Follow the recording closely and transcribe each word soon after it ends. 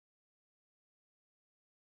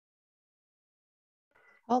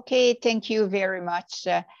Okay, thank you very much.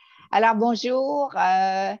 Alors, bonjour,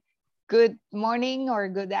 good morning or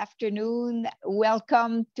good afternoon.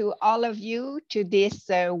 Welcome to all of you to this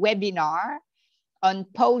webinar on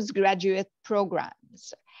postgraduate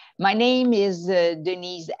programs. My name is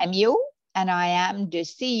Denise Amiot, and I am the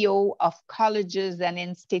CEO of Colleges and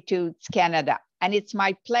Institutes Canada. And it's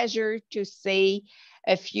my pleasure to say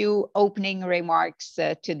a few opening remarks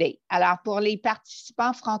today. Alors, pour les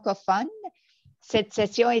participants francophones, cette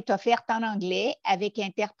session est offerte en anglais avec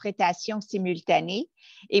interprétation simultanée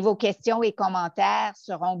et vos questions et commentaires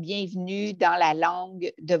seront bienvenus dans la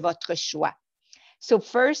langue de votre choix. So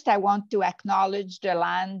first, I want to acknowledge the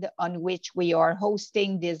land on which we are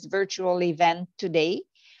hosting this virtual event today.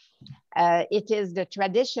 It is the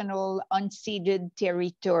traditional unceded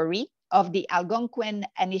territory of the Algonquin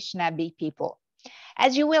Anishinaabe people.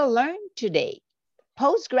 As you will learn today,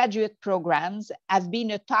 postgraduate programs have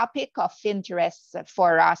been a topic of interest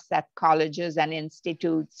for us at Colleges and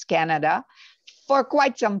Institutes Canada for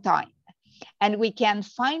quite some time. And we can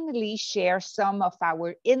finally share some of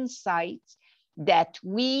our insights that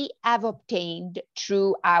we have obtained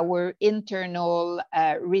through our internal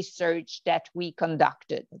research that we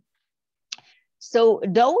conducted. So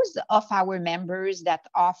those of our members that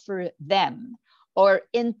offer them or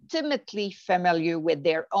intimately familiar with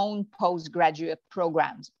their own postgraduate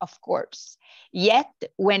programs, of course. Yet,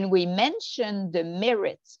 when we mention the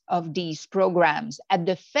merits of these programs at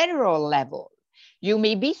the federal level, you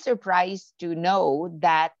may be surprised to know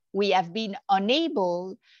that we have been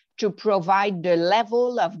unable to provide the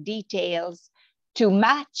level of details to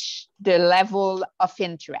match the level of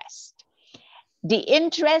interest. The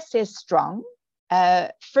interest is strong.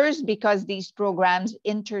 First, because these programs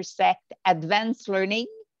intersect advanced learning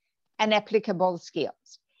and applicable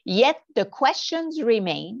skills. Yet the questions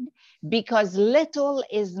remain because little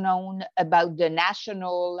is known about the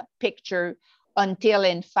national picture until,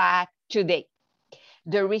 in fact, today.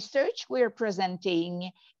 The research we're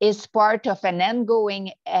presenting is part of an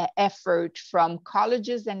ongoing effort from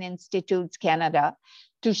Colleges and Institutes Canada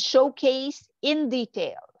to showcase in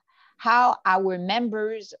detail how our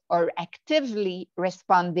members are actively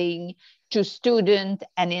responding to student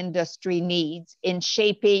and industry needs in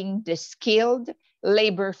shaping the skilled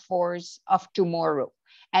labor force of tomorrow.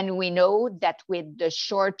 And we know that with the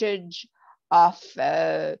shortage of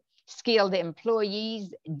skilled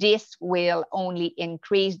employees, this will only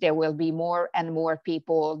increase. There will be more and more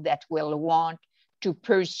people that will want to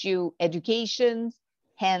pursue education,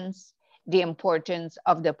 hence the importance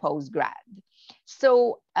of the postgrad.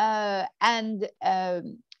 So,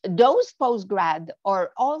 those postgrad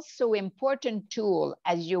are also important tool,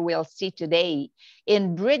 as you will see today,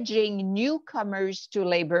 in bridging newcomers to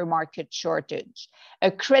labor market shortage,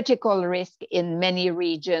 a critical risk in many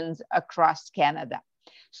regions across Canada.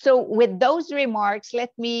 So with those remarks,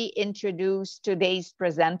 let me introduce today's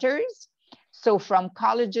presenters. So from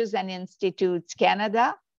Colleges and Institutes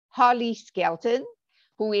Canada, Holly Skelton,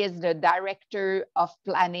 who is the Director of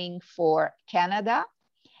Planning for Canada,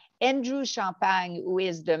 Andrew Champagne, who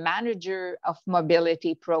is the Manager of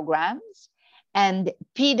Mobility Programs, and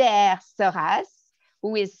Peter Soras,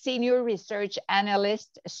 who is Senior Research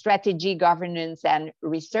Analyst, Strategy, Governance, and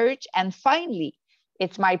Research. And finally,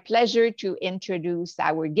 it's my pleasure to introduce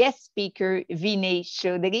our guest speaker, Vinay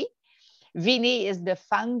Chaudhary. Vinay is the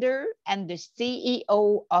founder and the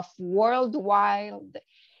CEO of Worldwide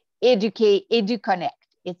EduConnect.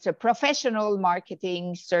 It's a professional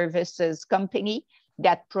marketing services company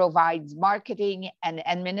that provides marketing and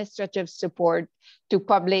administrative support to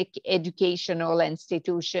public educational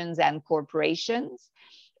institutions and corporations.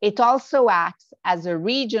 It also acts as a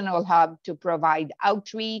regional hub to provide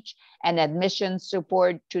outreach and admission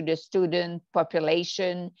support to the student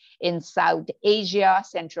population in South Asia,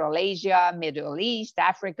 Central Asia, Middle East,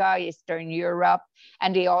 Africa, Eastern Europe,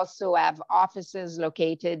 and they also have offices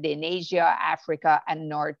located in Asia, Africa, and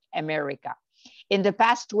North America. In the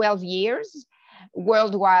past 12 years,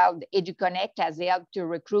 Worldwide EduConnect has helped to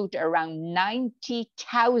recruit around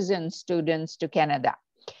 90,000 students to Canada.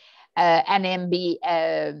 Vinay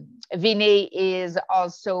is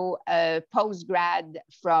also a postgrad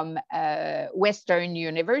from Western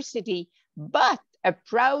University, but a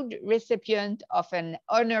proud recipient of an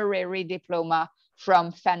honorary diploma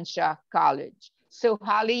from Fanshawe College. So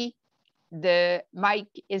Holly, the mic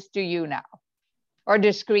is to you now, or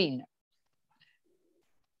the screen.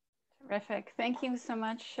 Terrific. Thank you so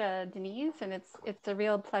much, Denise. And it's a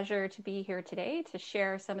real pleasure to be here today to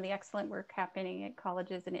share some of the excellent work happening at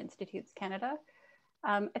Colleges and Institutes Canada.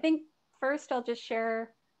 I think first I'll just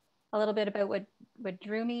share a little bit about what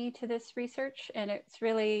drew me to this research. And it's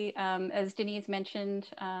really, as Denise mentioned,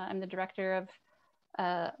 I'm the director of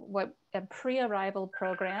a pre-arrival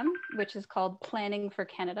program, which is called Planning for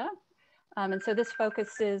Canada. And so this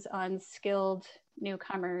focuses on skilled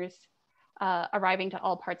newcomers arriving to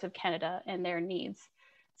all parts of Canada and their needs.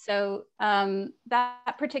 So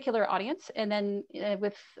that particular audience, and then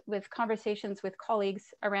with conversations with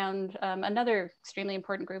colleagues around another extremely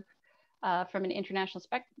important group from an international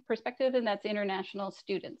perspective, and that's international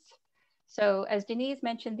students. So as Denise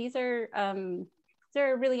mentioned, these are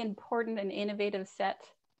a really important and innovative set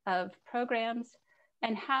of programs.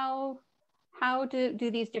 And how do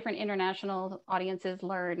these different international audiences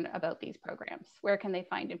learn about these programs? Where can they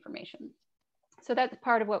find information? So that's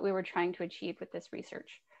part of what we were trying to achieve with this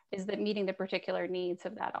research, is that meeting the particular needs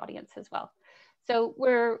of that audience as well. So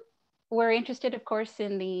we're interested, of course,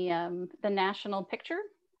 in the national picture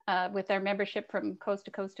with our membership from coast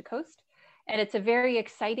to coast to coast. And it's a very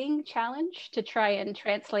exciting challenge to try and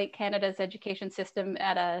translate Canada's education system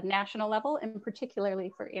at a national level, and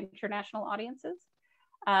particularly for international audiences.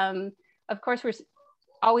 Of course, we're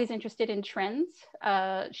always interested in trends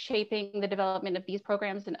shaping the development of these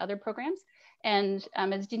programs and other programs. And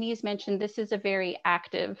as Denise mentioned, this is a very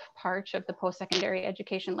active part of the post-secondary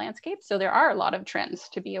education landscape. So there are a lot of trends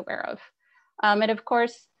to be aware of. And of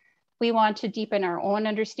course, we want to deepen our own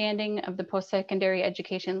understanding of the post-secondary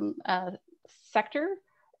education sector,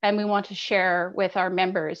 and we want to share with our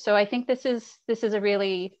members. So I think this is a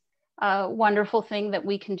really wonderful thing that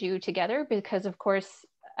we can do together, because of course,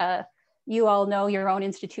 you all know your own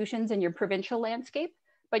institutions and your provincial landscape,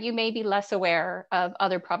 but you may be less aware of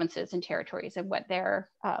other provinces and territories and what their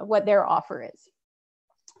offer is.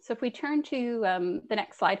 So if we turn to the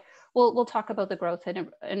next slide, we'll talk about the growth and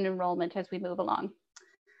enrollment as we move along.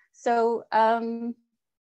 So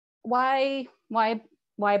why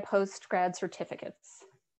post-grad certificates?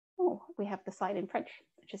 Oh, we have the slide in French,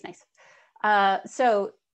 which is nice.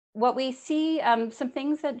 So what we see, some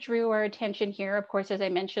things that drew our attention here, of course, as I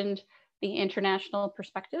mentioned, the international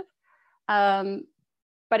perspective.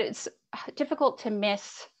 But it's difficult to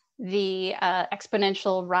miss the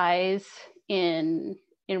exponential rise in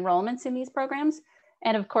enrollments in these programs.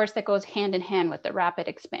 And of course, that goes hand in hand with the rapid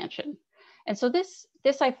expansion. And so this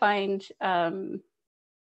I find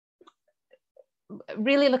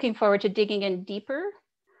really looking forward to digging in deeper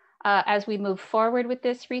as we move forward with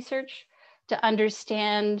this research to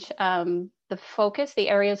understand the focus, the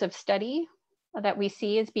areas of study that we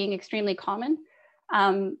see as being extremely common.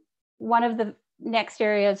 One of the next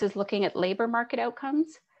areas is looking at labor market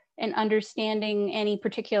outcomes and understanding any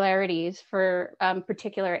particularities for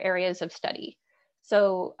particular areas of study.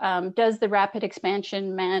 So does the rapid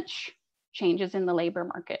expansion match changes in the labor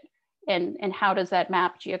market? And how does that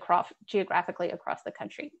map geographically across the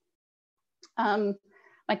country?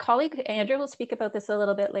 My colleague Andrew will speak about this a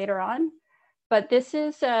little bit later on, but this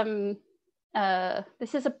is a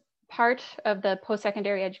part of the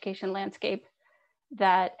post-secondary education landscape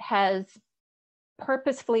that has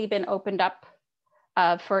purposefully been opened up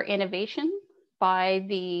for innovation by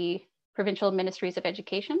the provincial ministries of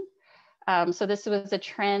education. So this was a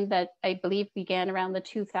trend that I believe began around the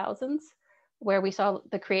 2000s, where we saw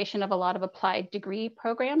the creation of a lot of applied degree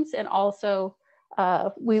programs. And also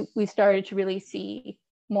we started to really see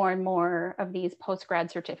more and more of these post-grad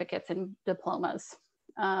certificates and diplomas.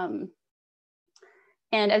 And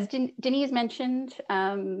as Denise mentioned,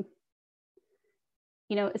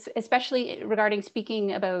 you know, especially regarding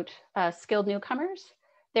speaking about skilled newcomers,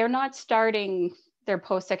 they're not starting their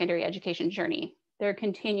post-secondary education journey. They're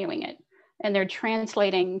continuing it, and they're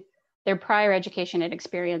translating their prior education and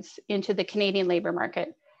experience into the Canadian labor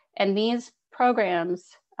market. And these programs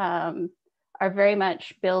are very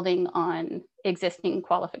much building on existing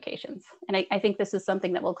qualifications. And I think this is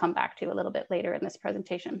something that we'll come back to a little bit later in this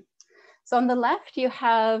presentation. So on the left, you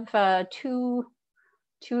have two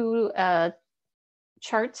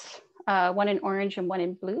charts, one in orange and one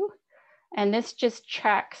in blue. And this just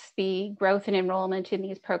tracks the growth and enrollment in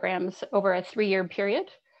these programs over a 3-year period.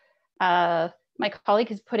 My colleague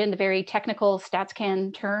has put in the very technical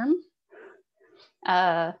StatsCan term.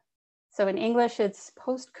 So in English, it's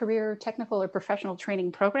post-career technical or professional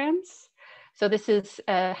training programs. So this is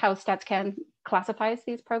how StatsCan classifies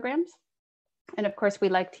these programs. And of course, we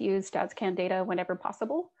like to use StatsCan data whenever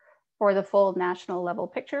possible for the full national level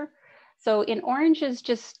picture. So in orange is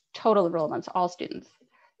just total enrollments, all students.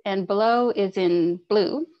 And below is in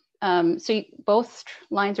blue. So both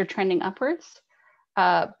lines are trending upwards,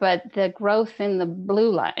 but the growth in the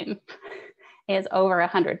blue line is over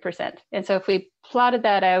 100%. And so if we plotted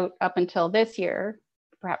that out up until this year,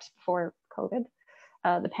 perhaps before COVID,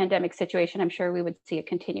 the pandemic situation, I'm sure we would see a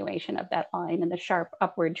continuation of that line and the sharp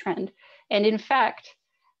upward trend. And in fact,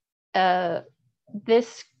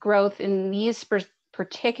 this growth in these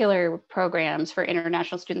particular programs for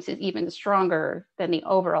international students is even stronger than the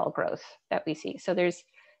overall growth that we see. So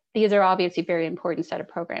these are obviously very important set of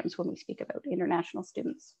programs when we speak about international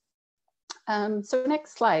students. So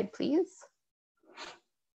next slide, please.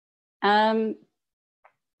 The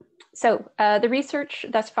research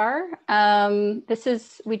thus far,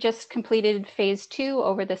 we just completed phase 2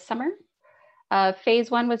 over the summer. Phase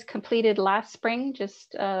 1 was completed last spring,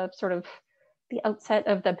 just sort of the outset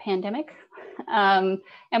of the pandemic. And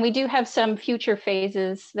we do have some future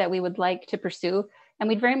phases that we would like to pursue. And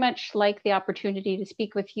we'd very much like the opportunity to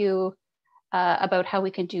speak with you about how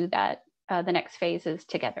we can do that, the next phases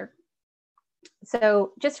together.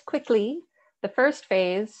 So just quickly, the first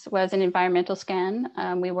phase was an environmental scan.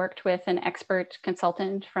 We worked with an expert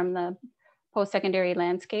consultant from the post-secondary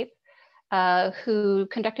landscape who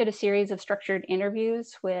conducted a series of structured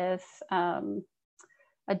interviews with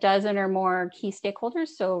a dozen or more key stakeholders,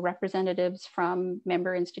 so representatives from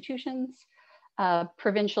member institutions,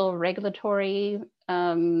 provincial regulatory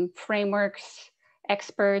frameworks,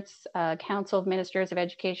 experts, Council of Ministers of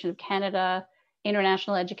Education of Canada,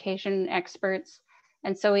 international education experts.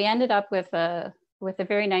 And so we ended up with a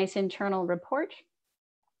very nice internal report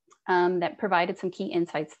that provided some key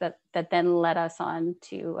insights that then led us on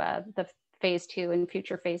to the phase 2 and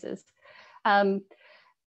future phases.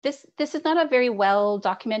 This is not a very well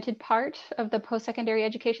documented part of the post-secondary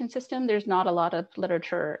education system. There's not a lot of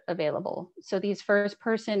literature available. So these first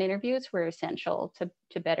person interviews were essential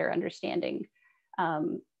to better understanding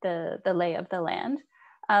the lay of the land.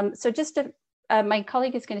 So just to, my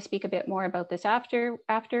colleague is going to speak a bit more about this after,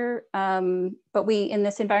 but in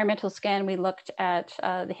this environmental scan, we looked at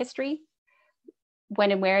the history,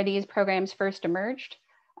 when and where these programs first emerged.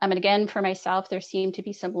 And again, for myself, there seemed to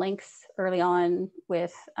be some links early on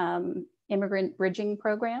with immigrant bridging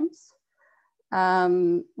programs.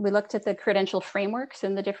 We looked at the credential frameworks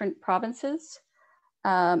in the different provinces,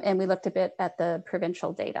 and we looked a bit at the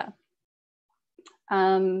provincial data.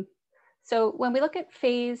 So when we look at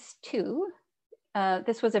phase 2,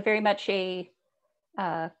 this was a very much a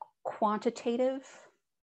quantitative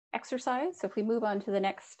exercise. So if we move on to the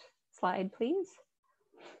next slide, please.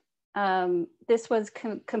 This was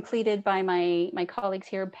completed by my colleagues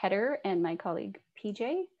here, Petter, and my colleague,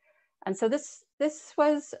 PJ. And so this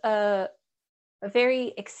was a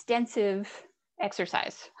very extensive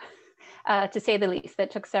exercise, to say the least,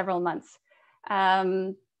 that took several months.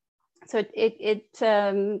 So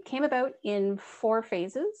it came about in 4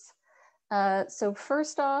 phases. So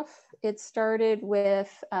first off, it started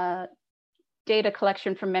with data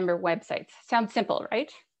collection from member websites. Sounds simple,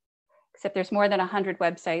 right? Except there's more than 100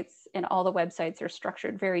 websites, and all the websites are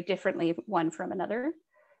structured very differently one from another.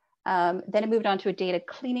 Then it moved on to a data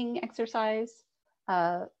cleaning exercise.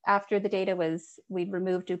 After the data we'd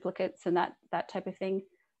removed duplicates and that type of thing.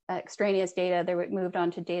 Extraneous data, they moved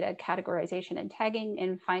on to data categorization and tagging,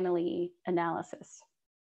 and finally analysis.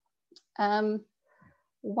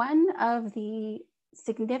 One of the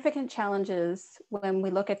significant challenges when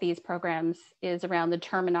we look at these programs is around the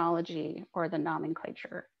terminology or the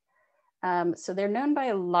nomenclature. So they're known by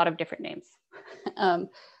a lot of different names.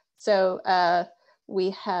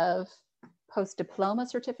 We have post-diploma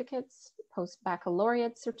certificates,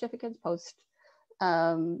 post-baccalaureate certificates,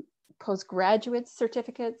 postgraduate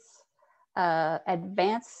certificates,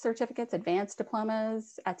 advanced certificates, advanced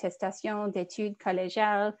diplomas, attestation d'études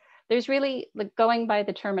collégiales. There's really, like, going by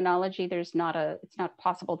the terminology, it's not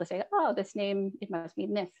possible to say, oh, this name, it must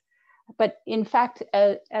mean this. But in fact,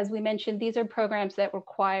 as we mentioned, these are programs that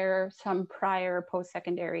require some prior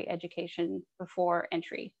post-secondary education before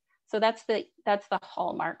entry. So that's the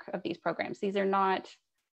hallmark of these programs. These are not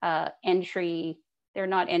they're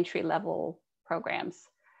not entry-level programs.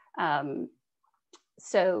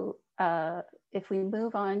 If we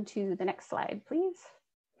move on to the next slide, please.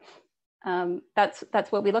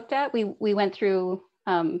 That's what we looked at. We went through,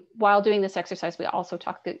 while doing this exercise, we also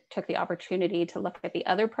took the opportunity to look at the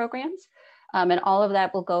other programs. And all of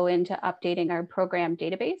that will go into updating our program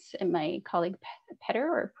database. And my colleague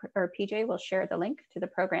Petter or PJ will share the link to the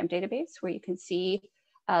program database where you can see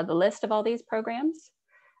the list of all these programs.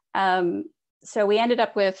 So we ended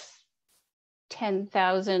up with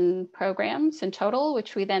 10,000 programs in total,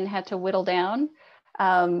 which we then had to whittle down.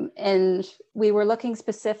 And we were looking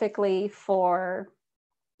specifically for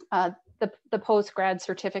the post-grad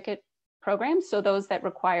certificate programs, so those that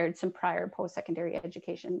required some prior post-secondary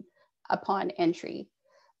education upon entry.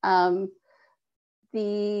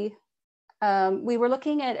 The we were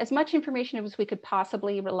looking at as much information as we could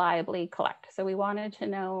possibly reliably collect. So we wanted to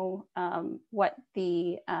know what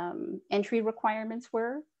the entry requirements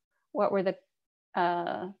were, what were the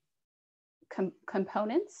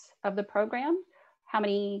components of the program, how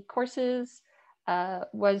many courses,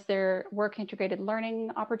 was there work integrated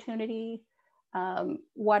learning opportunity,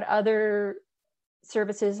 what other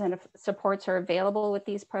services and supports are available with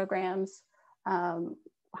these programs,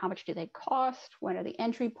 how much do they cost, when are the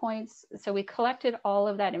entry points. So we collected all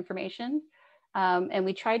of that information and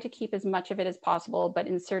we tried to keep as much of it as possible, but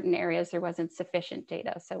in certain areas there wasn't sufficient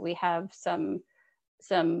data. So we have some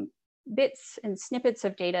bits and snippets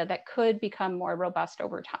of data that could become more robust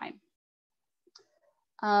over time.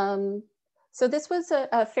 So this was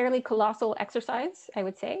a fairly colossal exercise, I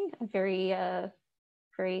would say. I'm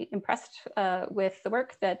very impressed with the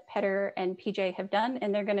work that Petter and PJ have done,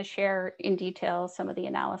 and they're going to share in detail some of the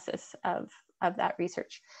analysis of that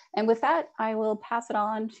research. And with that, I will pass it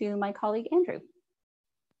on to my colleague, Andrew.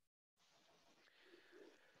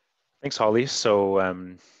 Thanks, Holly.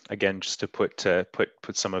 So again, just to put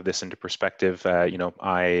some of this into perspective, you know,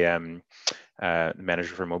 I am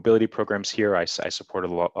manager for mobility programs here. I support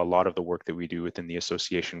a lot of the work that we do within the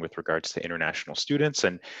association with regards to international students,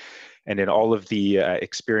 and in all of the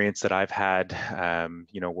experience that I've had,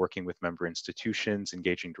 you know, working with member institutions,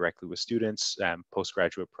 engaging directly with students,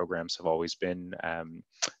 postgraduate programs have always been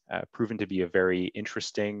proven to be a very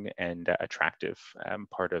interesting and attractive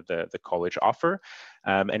part of the college offer.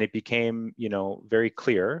 And it became, you know, very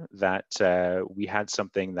clear that we had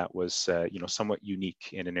something that was, you know, somewhat unique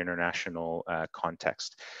in an international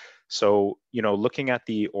context. So, you know, looking at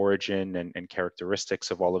the origin and characteristics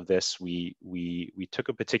of all of this, we took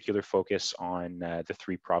a particular focus on the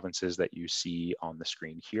three provinces that you see on the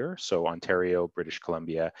screen here. So Ontario, British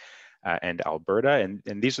Columbia, and Alberta.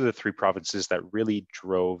 And these are the three provinces that really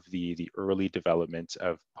drove the early development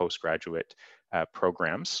of postgraduate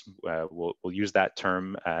programs. We'll use that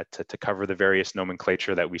term to cover the various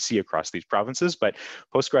nomenclature that we see across these provinces, but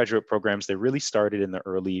postgraduate programs, they really started in the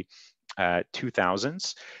early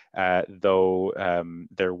 2000s, though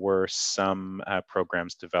there were some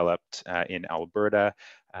programs developed in Alberta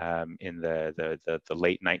in the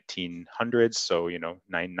late 1900s, so, you know,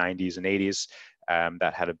 90s and 80s,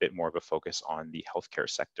 that had a bit more of a focus on the healthcare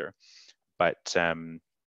sector. But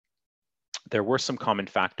there were some common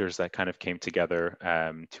factors that kind of came together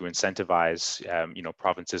to incentivize, you know,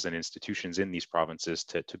 provinces and institutions in these provinces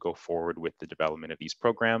to go forward with the development of these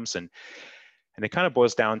programs. And it kind of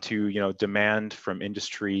boils down to, you know, demand from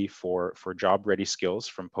industry for job-ready skills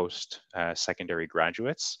from post-secondary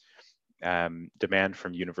graduates, demand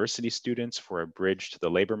from university students for a bridge to the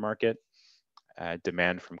labor market,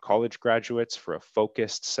 demand from college graduates for a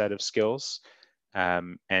focused set of skills,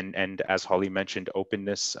 and as Holly mentioned,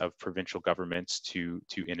 openness of provincial governments to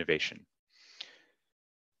innovation.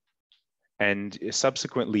 And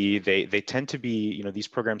subsequently, they tend to be, you know, these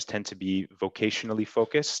programs tend to be vocationally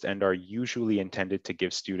focused and are usually intended to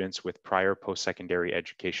give students with prior post-secondary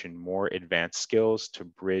education more advanced skills to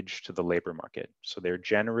bridge to the labor market. So they're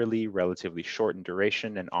generally relatively short in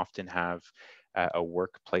duration and often have a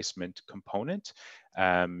work placement component.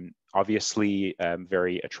 Obviously,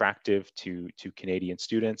 very attractive to Canadian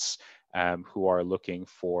students who are looking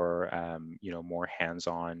for, you know, more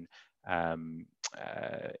hands-on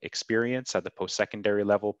experience at the post-secondary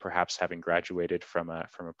level, perhaps having graduated from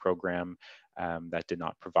a program that did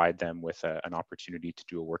not provide them with an opportunity to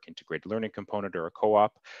do a work integrated learning component or a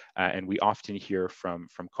co-op. And we often hear from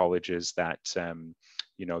colleges that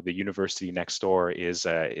you know, the university next door is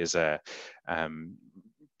a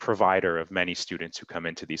provider of many students who come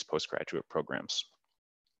into these postgraduate programs.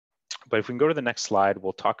 But if we can go to the next slide,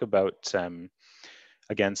 we'll talk about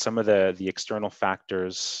again, some of the external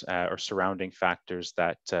factors or surrounding factors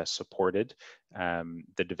that supported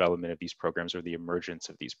the development of these programs or the emergence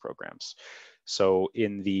of these programs. So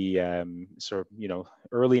in the sort of, you know,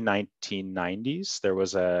 early 1990s, there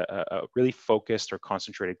was a really focused or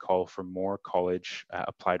concentrated call for more college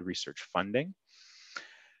applied research funding.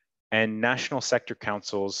 And national sector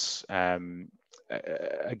councils,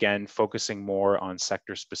 again, focusing more on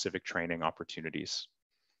sector-specific training opportunities.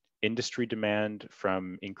 Industry demand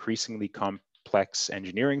from increasingly complex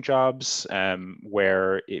engineering jobs,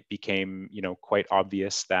 where it became, you know, quite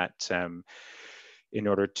obvious that in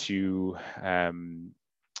order to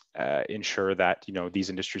ensure that, you know,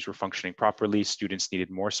 these industries were functioning properly, students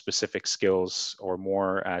needed more specific skills or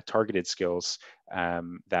more targeted skills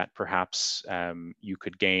that perhaps you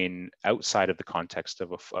could gain outside of the context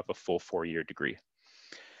of a full 4-year degree.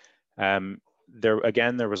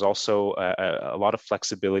 there was also a lot of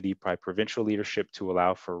flexibility by provincial leadership to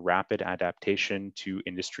allow for rapid adaptation to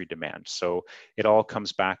industry demand. So it all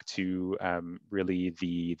comes back to really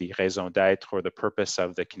the raison d'être, or the purpose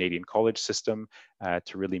of the Canadian college system,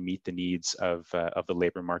 to really meet the needs of the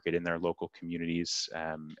labor market in their local communities,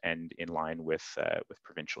 and in line with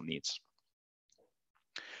provincial needs.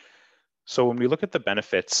 So when we look at the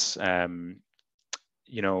benefits,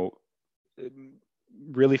 you know,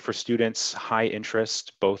 really for students, high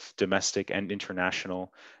interest, both domestic and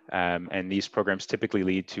international, and these programs typically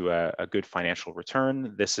lead to a good financial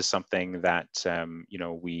return. This is something that you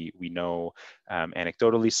know, we know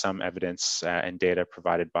anecdotally, some evidence and data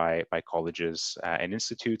provided by colleges and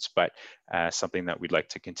institutes, but something that we'd like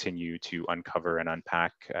to continue to uncover and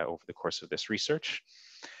unpack over the course of this research.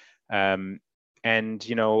 And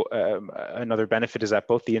you know, another benefit is that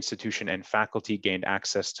both the institution and faculty gained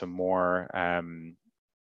access to more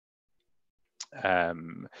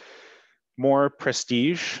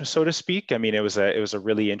prestige, so to speak. I mean, it was a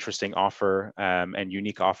really interesting offer and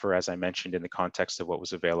unique offer, as I mentioned, in the context of what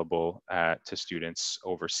was available to students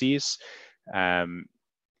overseas.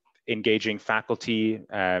 Engaging faculty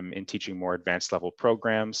in teaching more advanced level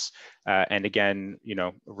programs, and again, you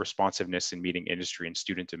know, responsiveness in meeting industry and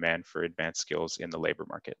student demand for advanced skills in the labor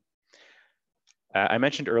market. I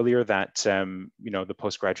mentioned earlier that you know, the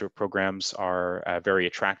postgraduate programs are very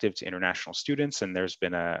attractive to international students, and there's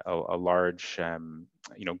been a large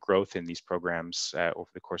you know, growth in these programs over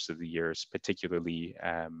the course of the years, particularly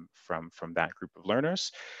from that group of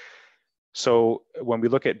learners. So when we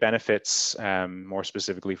look at benefits, more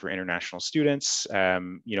specifically for international students,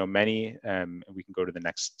 you know, many, we can go to the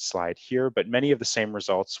next slide here, but many of the same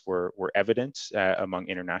results were evident among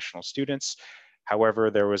international students. However,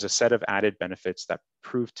 there was a set of added benefits that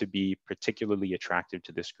proved to be particularly attractive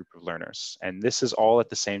to this group of learners. And this is all at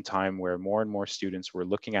the same time where more and more students were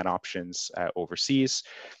looking at options overseas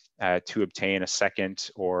to obtain a second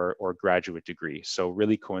or graduate degree. So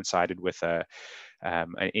really coincided with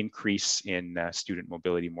an increase in student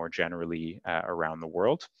mobility more generally around the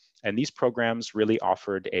world. And these programs really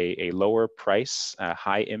offered a lower price,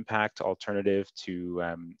 high impact alternative to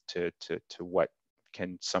what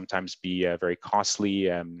can sometimes be a very costly,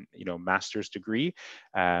 you know, master's degree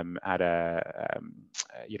at a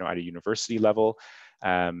you know, at a university level.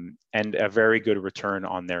 And a very good return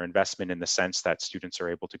on their investment, in the sense that students are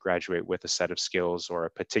able to graduate with a set of skills or a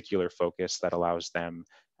particular focus that allows them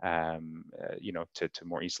you know, to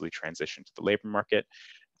more easily transition to the labor market.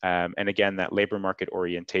 And again, that labor market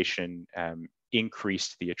orientation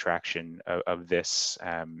increased the attraction of this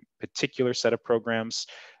particular set of programs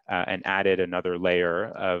and added another layer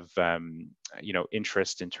of you know,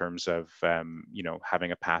 interest in terms of you know,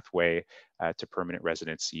 having a pathway to permanent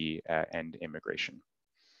residency and immigration.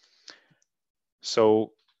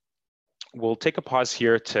 So we'll take a pause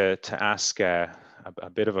here to ask a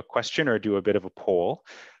bit of a question or do a bit of a poll.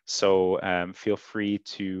 So feel free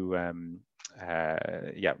to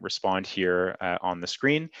yeah, respond here on the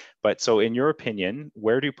screen. But so in your opinion,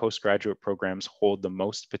 where do postgraduate programs hold the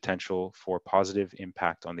most potential for positive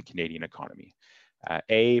impact on the Canadian economy?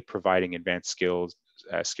 A, providing advanced skills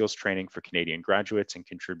training for Canadian graduates and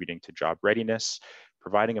contributing to job readiness,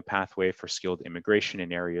 providing a pathway for skilled immigration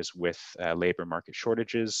in areas with labor market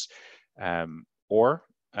shortages, or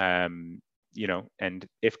you know, and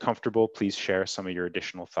if comfortable, please share some of your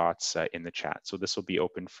additional thoughts in the chat. So this will be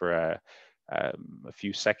open for a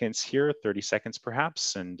few seconds here, 30 seconds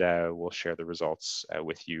perhaps, and we'll share the results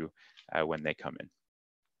with you when they come in.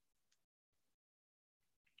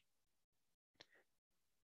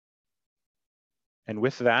 And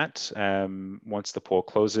with that, once the poll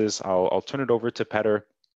closes, I'll turn it over to Petter,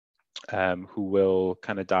 who will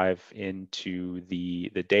kind of dive into the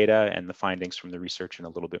data and the findings from the research in a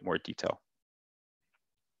little bit more detail.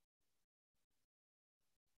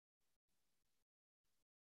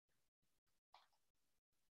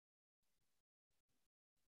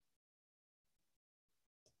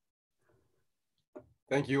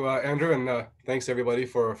 Thank you, Andrew, and thanks everybody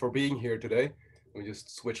for being here today. Let me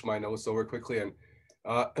just switch my notes over quickly.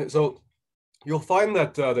 And so you'll find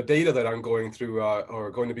that the data that I'm going through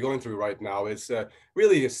or going to be going through right now is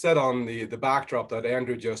really set on the backdrop that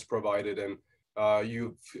Andrew just provided. And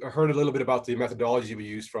you've heard a little bit about the methodology we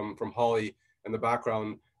used from Holly and the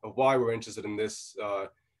background of why we're interested in this.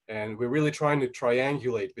 And we're really trying to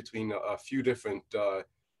triangulate between a few different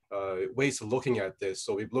ways of looking at this.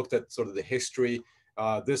 So we've looked at sort of the history.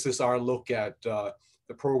 This is our look at the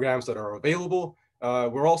programs that are available.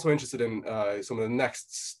 We're also interested in some of the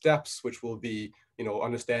next steps, which will be, you know,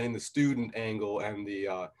 understanding the student angle and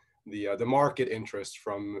the market interest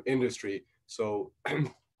from industry. So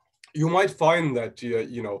you might find that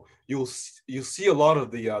you'll see a lot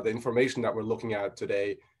of the information that we're looking at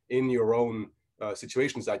today in your own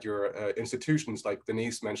situations at your institutions. Like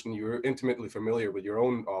Denise mentioned, you're intimately familiar with your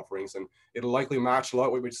own offerings, and it'll likely match a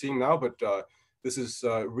lot what we're seeing now. But this is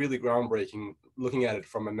really groundbreaking, looking at it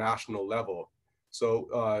from a national level.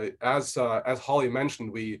 So as Holly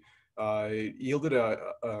mentioned, we yielded an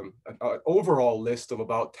overall list of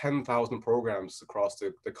about 10,000 programs across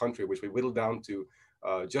the country, which we whittled down to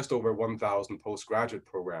just over 1,000 postgraduate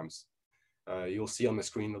programs. You'll see on the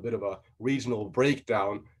screen a bit of a regional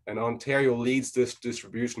breakdown, and Ontario leads this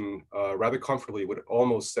distribution rather comfortably with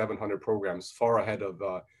almost 700 programs, far ahead of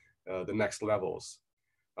the next levels.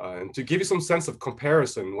 And to give you some sense of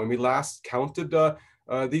comparison, when we last counted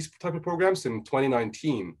these type of programs in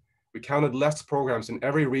 2019, we counted less programs in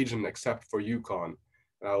every region except for Yukon.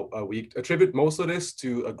 Now, we attribute most of this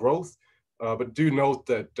to a growth, but do note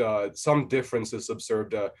that some differences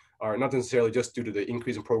observed are not necessarily just due to the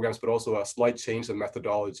increase in programs, but also a slight change in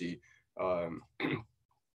methodology.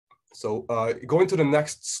 So going to the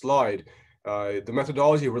next slide, the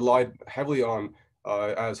methodology relied heavily on,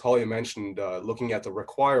 as Holly mentioned, looking at the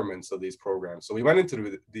requirements of these programs. So we went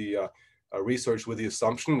into the research with the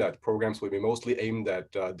assumption that programs would be mostly aimed at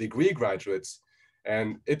degree graduates.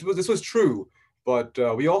 And this was true, but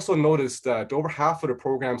we also noticed that over half of the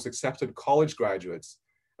programs accepted college graduates,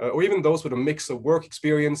 or even those with a mix of work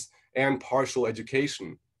experience and partial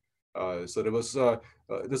education. So there's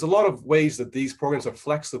a lot of ways that these programs are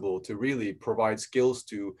flexible to really provide skills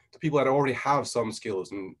to people that already have some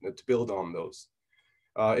skills and to build on those.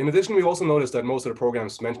 In addition, we also noticed that most of the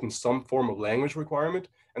programs mentioned some form of language requirement,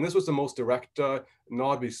 and this was the most direct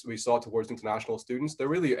nod we saw towards international students. They're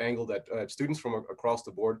really angled at students from across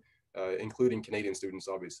the board, including Canadian students,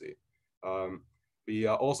 obviously. We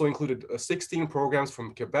also included 16 programs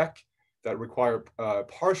from Quebec that require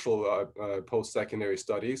partial post-secondary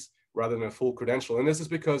studies rather than a full credential. And this is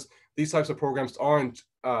because these types of programs aren't,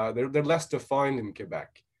 they're less defined in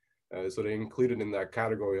Quebec. So they're included in that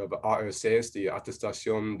category of AECs, the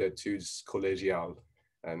Attestation d'études collégiales,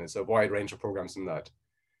 and it's a wide range of programs in that.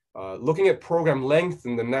 Looking at program length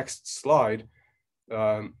in the next slide,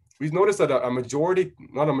 we've noticed that a majority,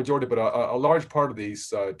 not a majority, but a large part of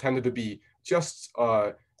these tended to be just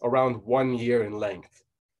around 1 year in length.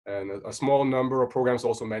 And a small number of programs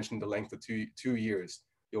also mentioned the length of two years.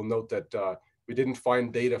 You'll note that we didn't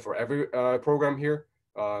find data for every program here.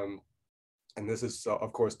 And this is,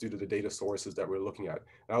 of course, due to the data sources that we're looking at.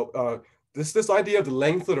 Now, this idea of the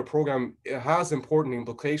length of the program, it has important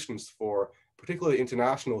implications for particularly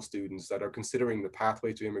international students that are considering the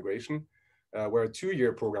pathway to immigration, where a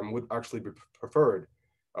 2-year program would actually be preferred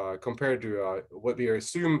compared to what we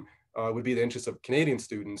assume would be the interest of Canadian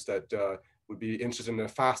students that would be interested in a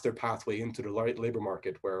faster pathway into the labor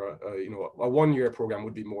market, where a 1-year program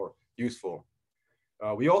would be more useful.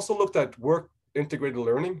 We also looked at work integrated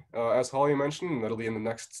learning, as Holly mentioned, and that'll be in the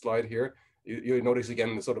next slide here. You notice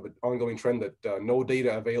again the sort of an ongoing trend that no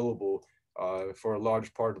data available for a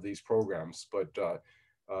large part of these programs. But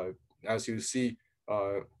as you see,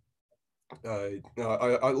 a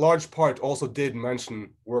large part also did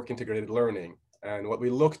mention work integrated learning. And what we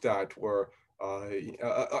looked at were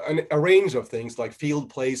a range of things like field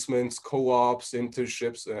placements, co-ops,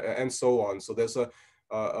 internships, and so on. So there's a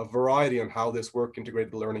variety on how this work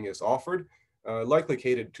integrated learning is offered. Likely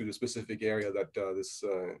catered to the specific area that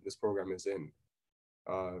this program is in.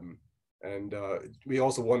 And we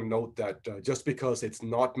also want to note that just because it's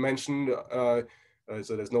not mentioned,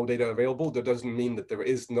 so there's no data available, that doesn't mean that there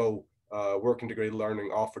is no work integrated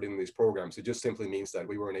learning offered in these programs. It just simply means that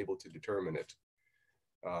we weren't able to determine it.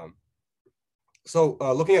 So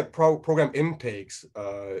looking at program intakes,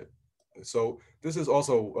 so this is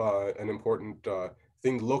also an important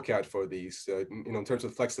thing to look at for these, in terms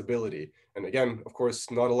of flexibility. And again, of course,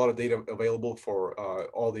 not a lot of data available for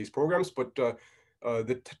all these programs, but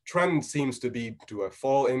the trend seems to be to a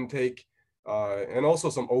fall intake and also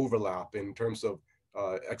some overlap in terms of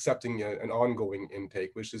accepting an ongoing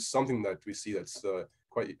intake, which is something that we see that's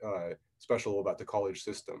quite special about the college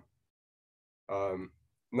system.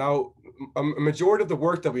 Now, a majority of the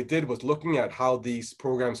work that we did was looking at how these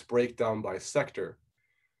programs break down by sector.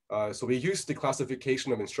 So we used the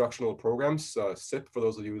classification of instructional programs, CIP, for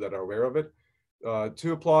those of you that are aware of it,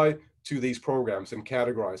 to apply to these programs and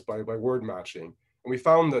categorize by word matching. And we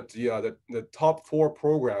found that the top 4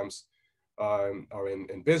 programs are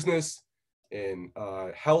in business, in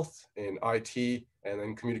health, in IT, and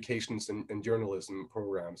in communications and journalism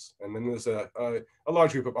programs. And then there's a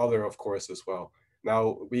large group of other, of course, as well.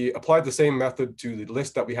 Now, we applied the same method to the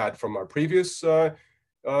list that we had from our previous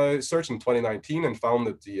search in 2019 and found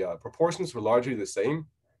that the proportions were largely the same.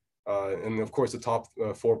 And of course, the top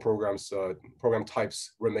 4 program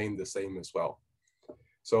types remained the same as well.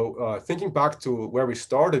 So thinking back to where we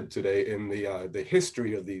started today in the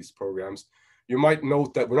history of these programs, you might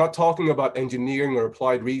note that we're not talking about engineering or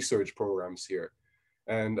applied research programs here.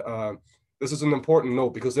 And this is an important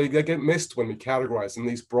note because they get missed when we categorize in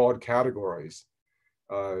these broad categories.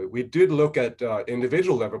 We did look at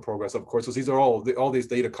individual level programs, of course, because these are all these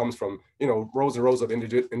data comes from, you know, rows and rows of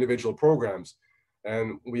individual programs.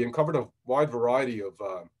 And we uncovered a wide variety of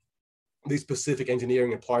these specific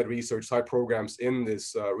engineering applied research type programs in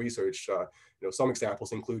this research. You know, some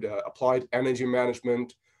examples include applied energy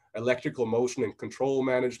management, electrical motion and control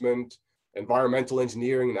management, environmental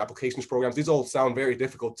engineering and applications programs. These all sound very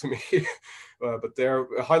difficult to me, but they're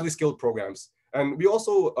highly skilled programs. And we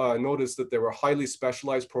also noticed that there were highly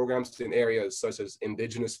specialized programs in areas such as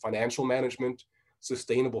indigenous financial management,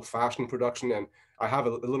 sustainable fashion production, and I have a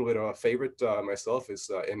little bit of a favorite myself is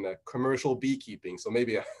in commercial beekeeping. So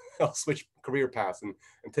maybe I'll switch career paths and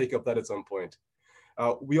take up that at some point.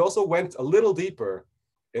 We also went a little deeper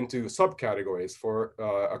into subcategories for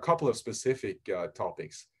a couple of specific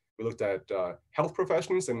topics. We looked at health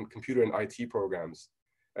professions and computer and IT programs.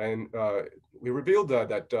 And we revealed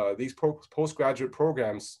that these postgraduate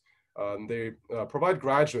programs, they provide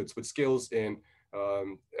graduates with skills in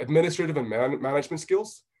administrative and management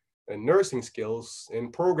skills, and nursing skills,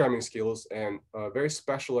 in programming skills, and very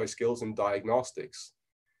specialized skills in diagnostics.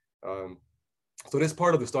 So this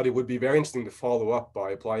part of the study would be very interesting to follow up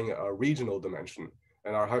by applying a regional dimension.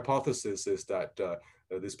 And our hypothesis is that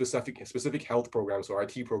the specific health programs or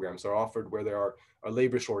IT programs are offered where there are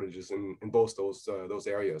labor shortages in both those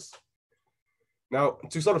areas. Now,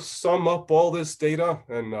 to sort of sum up all this data,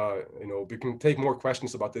 and you know, we can take more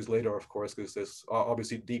questions about this later, of course, because there's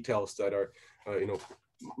obviously details that are you know,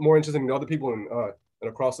 more interesting than other people and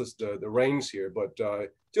across the range here. But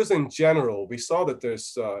just in general, we saw that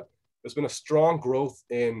there's been a strong growth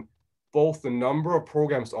in both the number of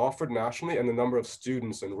programs offered nationally and the number of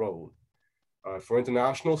students enrolled. For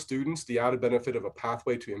international students, the added benefit of a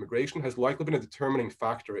pathway to immigration has likely been a determining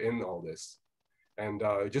factor in all this. And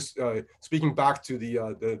just speaking back to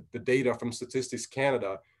the data from Statistics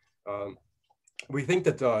Canada, we think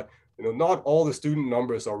that you know, not all the student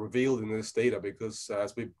numbers are revealed in this data because,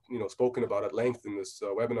 as we've spoken about at length in this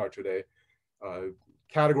webinar today,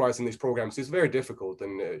 categorizing these programs is very difficult,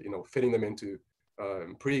 and fitting them into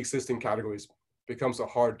pre-existing categories becomes a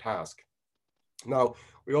hard task. Now,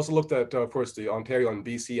 we also looked at, of course, the Ontario and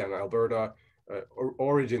BC and Alberta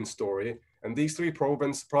origin story, and these three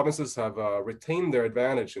provinces have retained their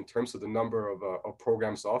advantage in terms of the number of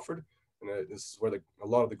programs offered, and this is where a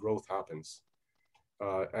lot of the growth happens.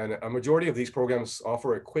 And a majority of these programs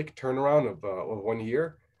offer a quick turnaround of 1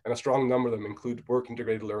 year, and a strong number of them include work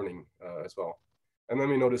integrated learning as well. And then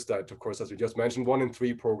we noticed that, of course, as we just mentioned, 1 in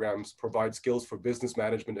 3 programs provide skills for business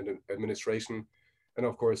management and administration. And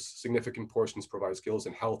of course, significant portions provide skills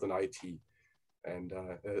in health and IT. And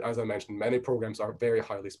as I mentioned, many programs are very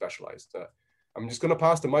highly specialized. I'm just going to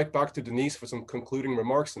pass the mic back to Denise for some concluding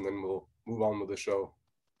remarks, and then we'll move on with the show.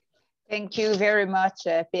 Thank you very much,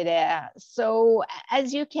 Peter. So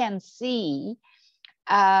as you can see,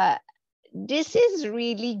 this is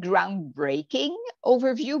really groundbreaking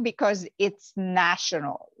overview because it's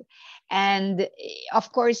national. And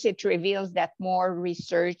of course, it reveals that more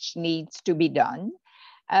research needs to be done.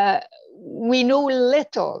 We know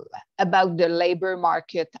little about the labor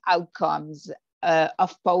market outcomes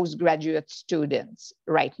of postgraduate students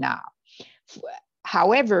right now.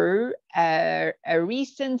 However, a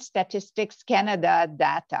recent Statistics Canada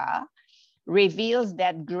data reveals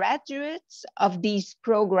that graduates of these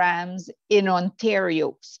programs in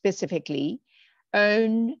Ontario specifically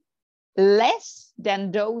earn less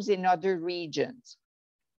than those in other regions.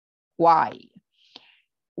 Why?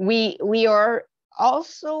 We are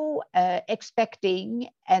also expecting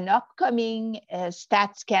an upcoming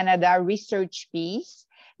Stats Canada research piece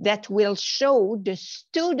that will show the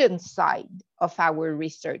student side of our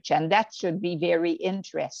research, and that should be very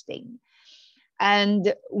interesting.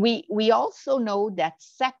 And we also know that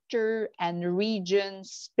sector and region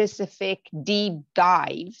specific deep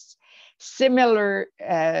dives, similar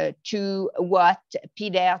to what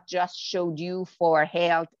Peter just showed you for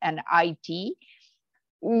health and IT,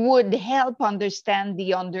 would help understand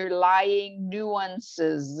the underlying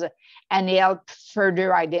nuances and help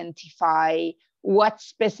further identify what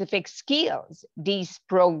specific skills these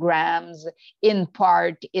programs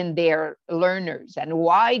impart in their learners and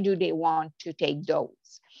why do they want to take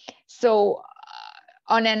those. So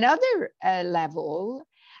on another level,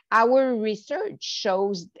 our research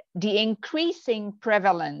shows the increasing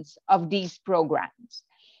prevalence of these programs.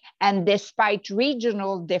 And despite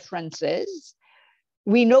regional differences,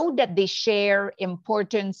 we know that they share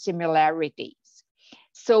important similarities.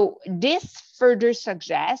 So this further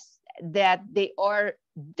suggests that they are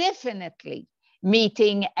definitely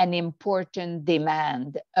meeting an important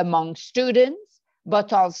demand among students,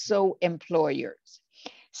 but also employers.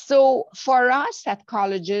 So for us at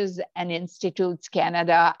Colleges and Institutes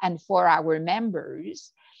Canada and for our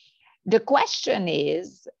members, the question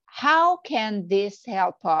is, how can this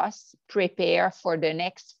help us prepare for the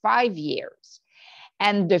next 5 years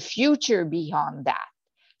and the future beyond that?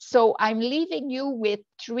 So I'm leaving you with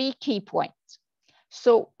 3 key points.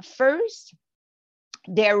 So first,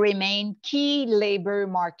 there remain key labor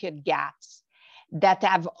market gaps that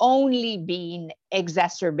have only been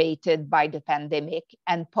exacerbated by the pandemic,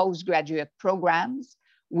 and postgraduate programs,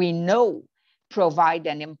 we know, provide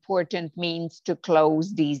an important means to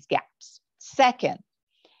close these gaps. Second,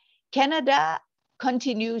 Canada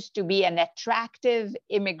continues to be an attractive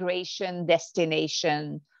immigration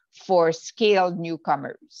destination for skilled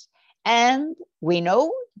newcomers. And we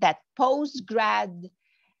know that postgrad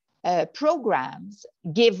programs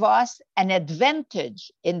give us an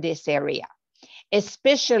advantage in this area,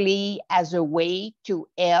 especially as a way to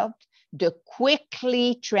help the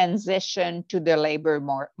quickly transition to the labor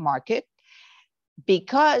market,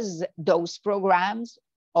 because those programs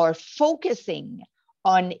are focusing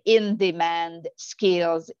on in-demand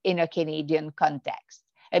skills in a Canadian context,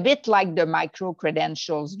 a bit like the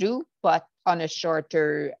micro-credentials do, but on a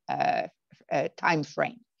shorter time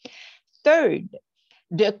frame. Third,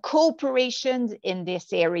 the cooperation in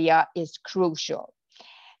this area is crucial,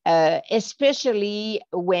 especially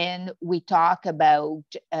when we talk about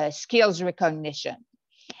skills recognition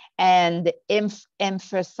and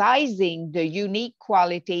emphasizing the unique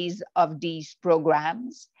qualities of these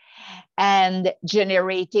programs and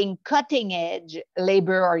generating cutting-edge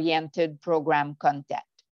labor-oriented program content.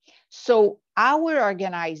 So our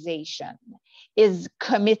organization is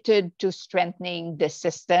committed to strengthening the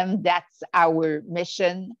system. That's our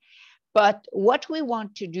mission. But what we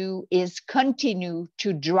want to do is continue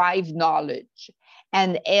to drive knowledge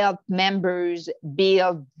and help members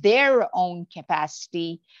build their own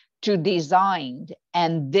capacity to design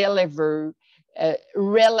and deliver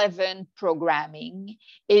relevant programming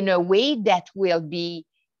in a way that will be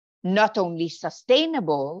not only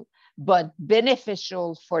sustainable, but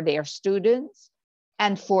beneficial for their students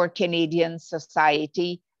and for Canadian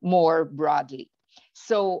society more broadly.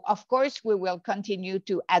 So, of course, we will continue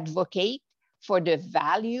to advocate for the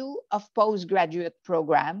value of postgraduate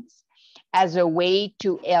programs as a way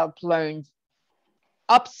to help learn,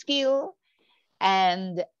 upskill,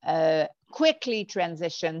 and quickly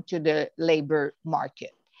transition to the labor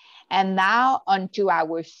market. And now on to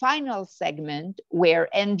our final segment, where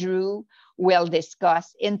Andrew will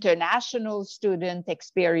discuss international student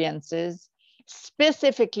experiences,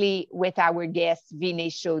 specifically with our guest, Vinay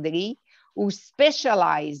Chaudhry, who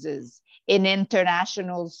specializes in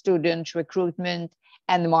international student recruitment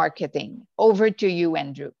and marketing. Over to you,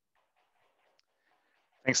 Andrew.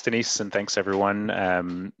 Thanks, Denise, and thanks, everyone.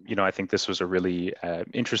 I think this was a really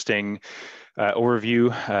interesting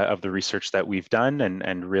overview of the research that we've done,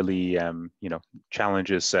 and really,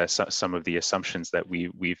 challenges some of the assumptions that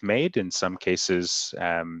we've made. In some cases,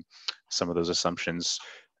 some of those assumptions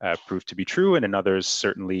prove to be true, and in others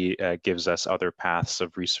certainly gives us other paths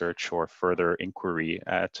of research or further inquiry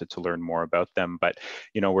to learn more about them. But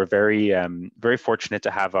we're very very fortunate to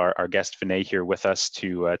have our guest Vinay here with us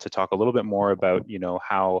to talk a little bit more about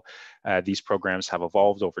how these programs have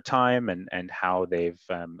evolved over time, and how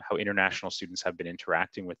how international students have been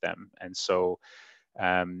interacting with them. And so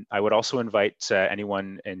I would also invite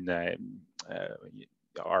anyone in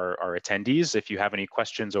our attendees, if you have any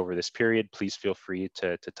questions over this period, please feel free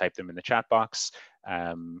to type them in the chat box.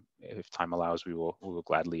 If time allows, we will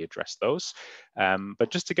gladly address those. But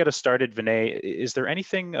just to get us started, Vinay, is there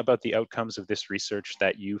anything about the outcomes of this research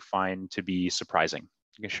that you find to be surprising?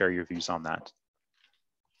 You can share your views on that.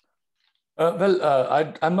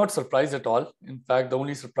 I'm not surprised at all. In fact, the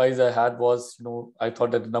only surprise I had was, I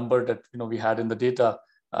thought that the number that we had in the data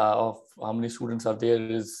of how many students are there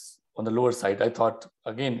is on the lower side. I thought,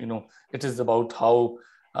 again, it is about how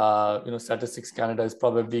Statistics Canada is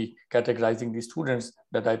probably categorizing these students,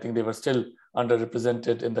 that I think they were still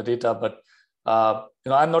underrepresented in the data. But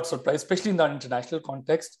I'm not surprised, especially in the international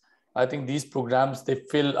context. I think these programs, they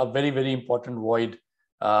fill a very, very important void.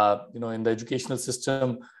 In the educational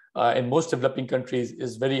system in most developing countries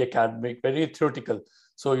is very academic, very theoretical.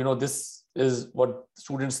 So this is what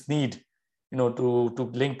students need to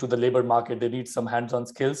link to the labor market. They need some hands-on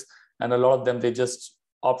skills, and a lot of them, they just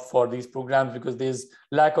opt for these programs because there's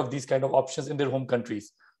lack of these kind of options in their home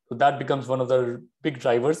countries. So that becomes one of the big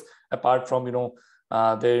drivers, apart from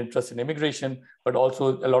their interest in immigration, but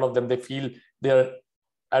also a lot of them, they feel they're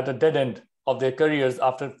at a dead end of their careers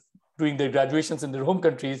after doing their graduations in their home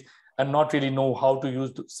countries and not really know how to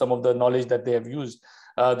use some of the knowledge that they have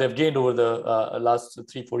they've gained over the last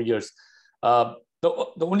 3-4 years. The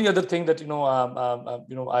only other thing that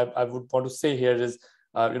I would want to say here is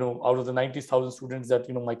out of the 90,000 students that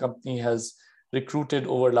my company has recruited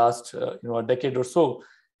over last a decade or so,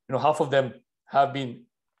 half of them have been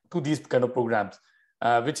to these kind of programs,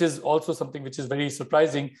 which is also something which is very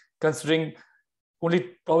surprising, considering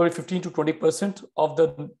only probably 15 to 20% of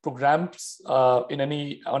the programs in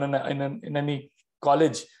any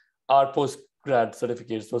college are post-grad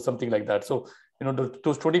certificates or something like that. So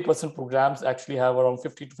those 20% programs actually have around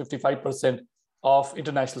 50 to 55% of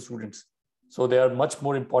international students. So they are much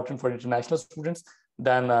more important for international students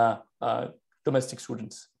than domestic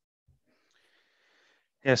students.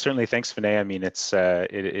 Yeah, certainly. Thanks, Vinay. I mean,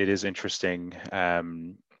 it is interesting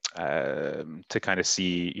to kind of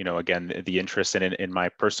see, again, the interest in my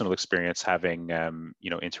personal experience, having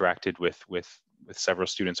interacted with several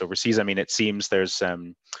students overseas. I mean, it seems there's a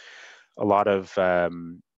lot of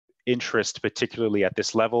interest, particularly at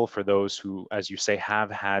this level, for those who, as you say,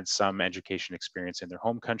 have had some education experience in their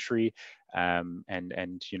home country, and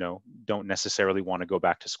don't necessarily want to go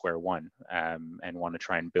back to square one, and want to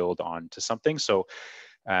try and build on to something. So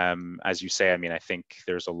as you say, I mean, I think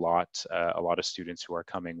there's a lot of students who are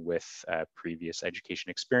coming with previous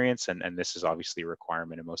education experience, and this is obviously a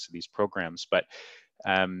requirement in most of these programs. But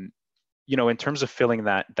in terms of filling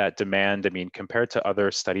that demand, I mean, compared to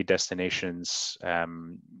other study destinations,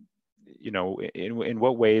 in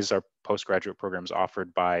what ways are postgraduate programs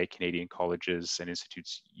offered by Canadian colleges and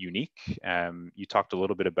institutes unique? You talked a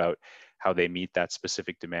little bit about how they meet that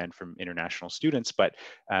specific demand from international students, but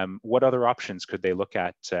what other options could they look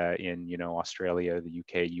at in Australia, the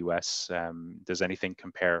UK, US? Does anything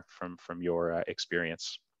compare from your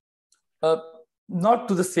experience? Not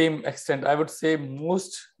to the same extent. I would say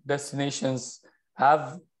most destinations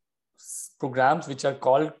have programs which are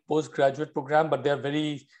called postgraduate program, but they are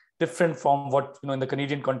very different from what, in the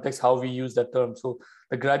Canadian context, how we use that term. So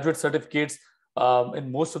the graduate certificates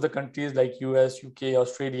in most of the countries like US, UK,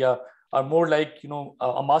 Australia are more like,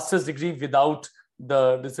 a master's degree without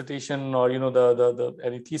the dissertation or,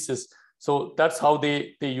 any thesis. So that's how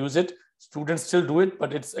they use it. Students still do it,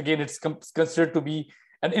 but it's considered to be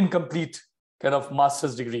an incomplete kind of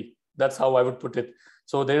master's degree. That's how I would put it.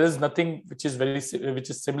 So there is nothing which is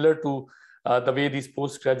similar to the way these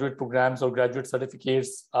postgraduate programs or graduate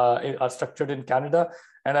certificates are structured in Canada.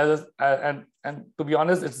 And and to be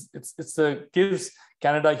honest, it gives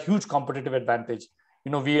Canada a huge competitive advantage.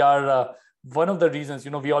 We are one of the reasons.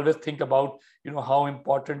 We always think about how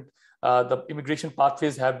important the immigration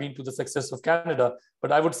pathways have been to the success of Canada.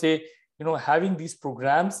 But I would say having these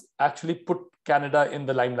programs actually put Canada in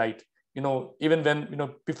the limelight. Even when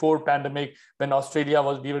before pandemic, when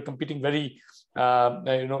we were competing very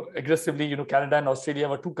aggressively. Canada and Australia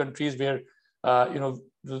were two countries where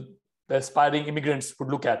the aspiring immigrants would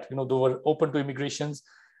look at. They were open to immigrations,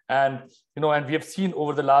 and and we have seen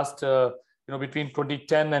over the last between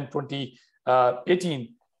 2010 and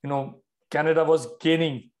 2018, Canada was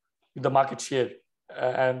gaining the market share,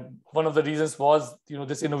 and one of the reasons was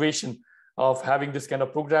this innovation of having this kind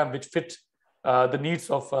of program which fit the needs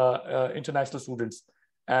of international students.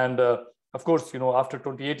 And of course, after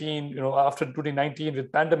 2018, after 2019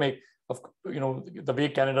 with pandemic, the way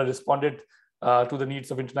Canada responded to the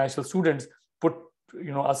needs of international students put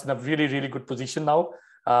us in a really, really good position now.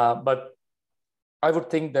 But I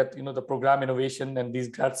would think that the program innovation and these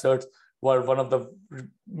grad certs were one of the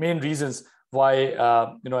main reasons why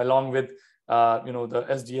along with the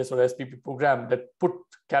SDS or SPP program that put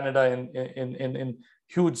Canada in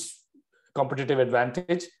huge competitive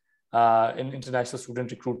advantage in international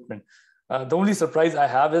student recruitment. The only surprise I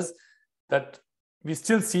have is that we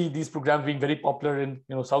still see these programs being very popular in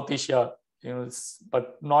South Asia,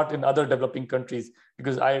 but not in other developing countries,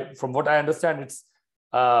 because from what I understand, it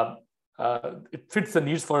fits the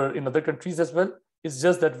needs in other countries as well. It's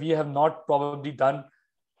just that we have not probably done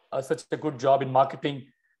such a good job in marketing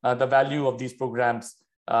the value of these programs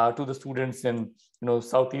to the students in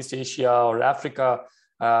Southeast Asia or Africa,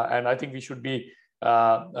 and I think we should be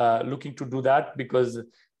looking to do that, because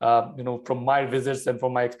from my visits and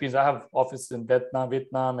from my experience, I have offices in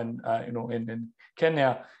Vietnam and in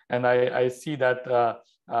Kenya, and I see that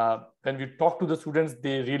when we talk to the students,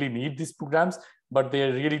 they really need these programs, but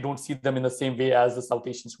they really don't see them in the same way as the South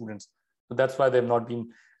Asian students. So that's why they've not been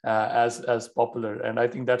as popular. And I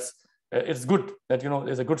think it's good that,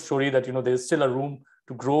 it's a good story that, there's still a room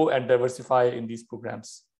to grow and diversify in these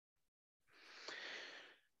programs.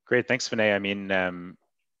 Great, thanks, Vinay. I mean,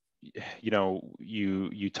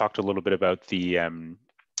 you talked a little bit about the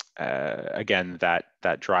again,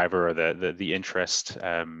 that driver or the interest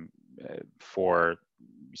for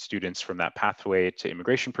students from that pathway to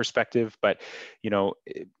immigration perspective, but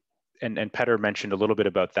and Petter mentioned a little bit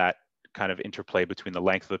about that kind of interplay between the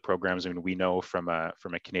length of the programs. I mean, we know from a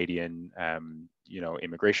Canadian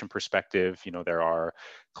immigration perspective, there are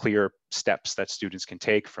clear steps that students can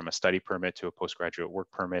take from a study permit to a postgraduate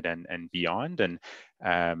work permit and beyond. And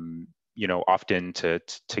often to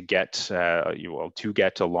get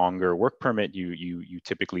a longer work permit, you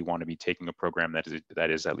typically want to be taking a program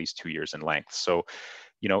that is at least 2 years in length. So,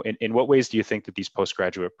 in what ways do you think that these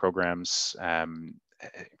postgraduate programs,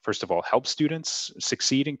 first of all, help students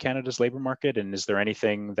succeed in Canada's labor market? And is there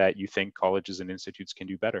anything that you think colleges and institutes can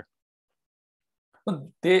do better?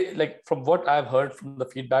 Well, from what I've heard from the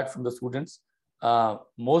feedback from the students,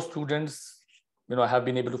 most students, have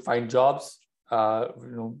been able to find jobs,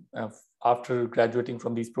 after graduating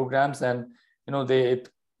from these programs, and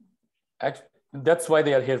that's why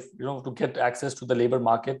they are here, to get access to the labor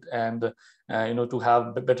market and to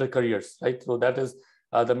have better careers, right? So that is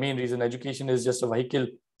the main reason. Education is just a vehicle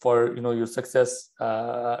for your success,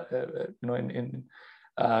 in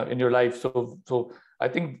your life. So I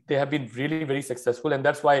think they have been really very successful, and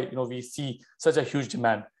that's why we see such a huge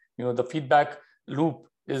demand. The feedback loop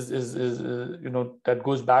is that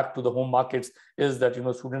goes back to the home markets, is that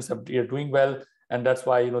students are doing well, and that's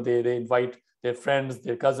why they invite their friends,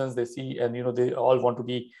 their cousins, they see, and they all want to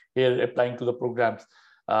be here applying to the programs.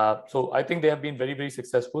 So I think they have been very, very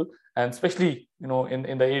successful, and especially in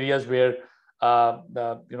the areas where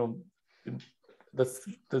the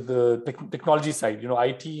technology side,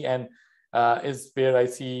 IT and is where I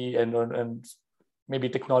see, and maybe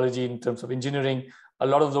technology in terms of engineering. A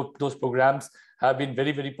lot of those programs have been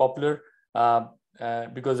very, very popular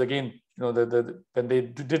because, again, when they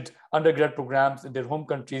did undergrad programs in their home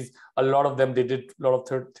countries, a lot of them, they did a lot of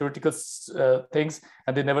theoretical things,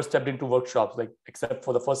 and they never stepped into workshops, except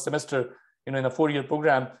for the first semester. In a 4-year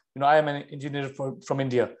program, I am an engineer from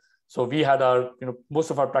India. So we had our, most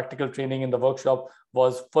of our practical training in the workshop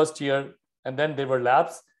was first year, and then there were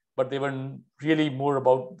labs, but they were really more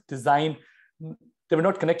about design. They were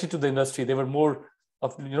not connected to the industry. They were more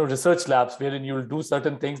of research labs, wherein you will do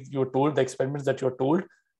certain things you're told, the experiments that you're told,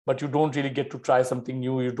 but you don't really get to try something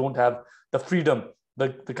new. You don't have the freedom, the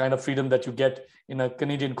kind of freedom that you get in a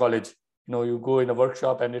Canadian college. You go in a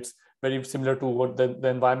workshop, and it's very similar to what the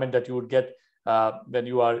environment that you would get when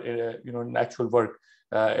you are in actual work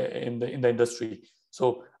in the industry.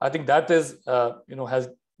 So I think that is has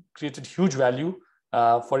created huge value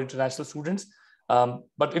for international students.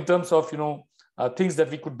 But in terms of things that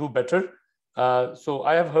we could do better, so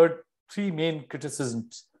I have heard 3 main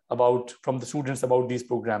criticisms from the students about these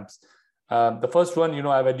programs. The first one,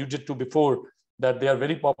 I've alluded to before, that they are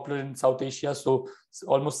very popular in South Asia. So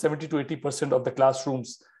almost 70 to 80% of the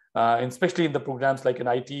classrooms, especially in the programs like an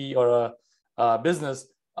IT or a business,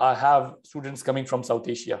 have students coming from South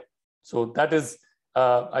Asia. So that is,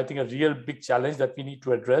 I think, a real big challenge that we need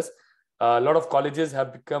to address. A lot of colleges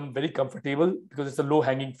have become very comfortable because it's a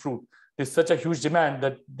low-hanging fruit. There's such a huge demand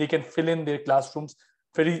that they can fill in their classrooms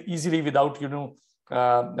very easily without,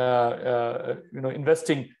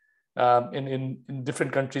 investing in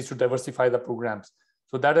different countries to diversify the programs.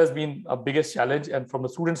 So that has been a biggest challenge. And from a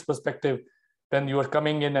student's perspective, when you are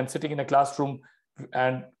coming in and sitting in a classroom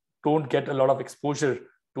and don't get a lot of exposure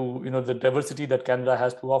to the diversity that Canada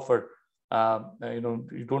has to offer,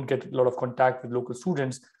 you don't get a lot of contact with local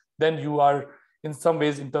students, then you are in some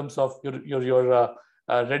ways, in terms of your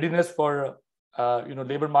readiness for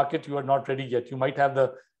labor market, you are not ready yet. You might have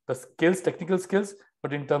the skills, technical skills,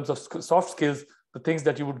 but in terms of soft skills, the things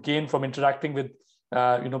that you would gain from interacting with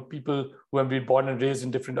people who have been born and raised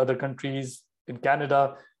in different other countries, in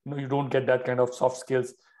Canada, you don't get that kind of soft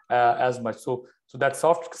skills as much. So that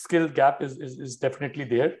soft skill gap is definitely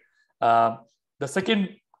there. The second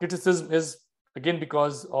criticism is, again,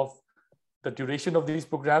 because of the duration of these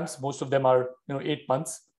programs. Most of them are 8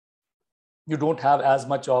 months. You don't have as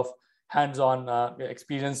much of hands-on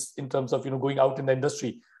experience in terms of going out in the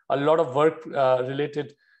industry. A lot of work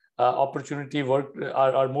related opportunity work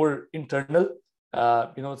are more internal.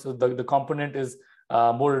 So the component is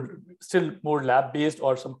still more lab-based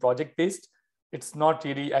or some project-based. It's not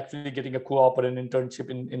really actually getting a co-op or an internship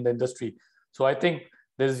in the industry. So I think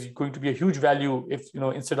there's going to be a huge value if,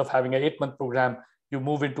 instead of having an 8-month program, you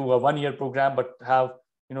move into a 1-year program, but have,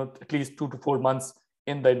 at least 2 to 4 months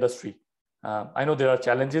in the industry. I know there are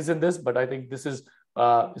challenges in this, but I think this is,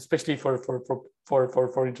 especially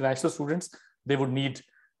for international students, they would need,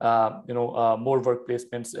 more work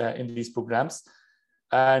placements in these programs.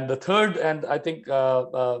 And the third, and I think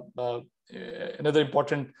another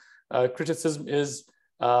important criticism is,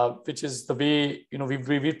 which is the way,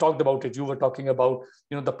 we talked about it. You were talking about,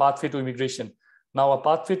 the pathway to immigration. Now, a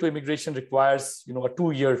pathway to immigration requires, a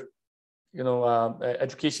 2-year,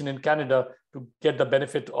 education in Canada to get the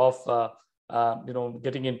benefit of,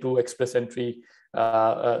 getting into express entry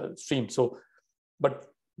stream. So, but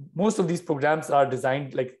most of these programs are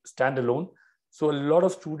designed like standalone. So a lot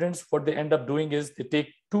of students, what they end up doing is they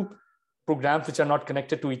take 2 programs which are not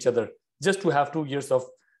connected to each other, just to have 2 years of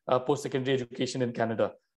post-secondary education in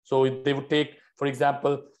Canada. So they would take, for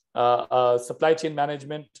example, supply chain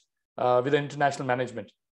management with international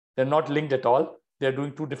management. They're not linked at all. They're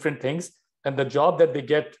doing 2 different things. And the job that they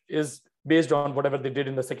get is based on whatever they did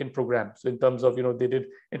in the second program. So in terms of, they did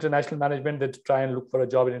international management, they try and look for a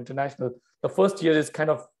job in international. The first year is kind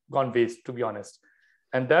of gone waste, to be honest.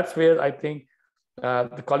 And that's where I think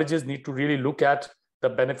the colleges need to really look at the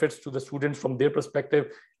benefits to the students from their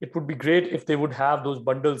perspective. It would be great if they would have those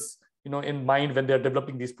bundles, in mind when they're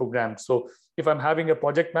developing these programs. So if I'm having a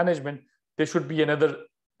project management, there should be another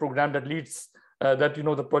program that leads, that,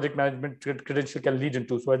 the project management credential can lead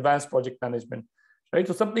into. So advanced project management, right?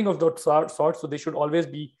 So something of that sort. So they should always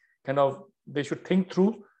be they should think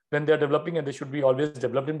through when they're developing, and they should be always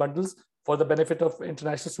developed in bundles for the benefit of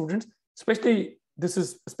international students. This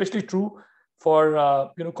is especially true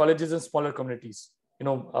for, colleges in smaller communities.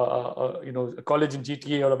 A college in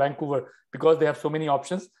GTA or a Vancouver, because they have so many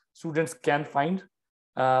options, students can find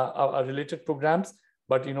related programs.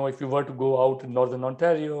 But, if you were to go out in Northern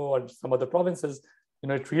Ontario or some other provinces,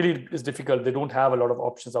 it really is difficult. They don't have a lot of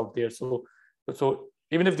options out there. So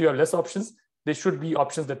even if you have less options, there should be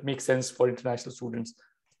options that make sense for international students.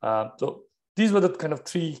 So these were the kind of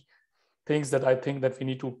 3 things that I think that we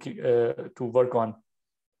need to work on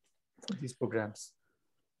for these programs.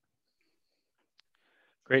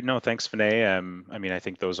 Great. No, thanks, Vinay. I mean, I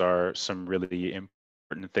think those are some really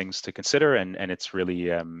important things to consider, and it's really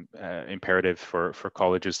imperative for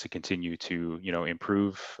colleges to continue to,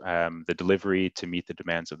 improve the delivery to meet the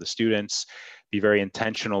demands of the students, be very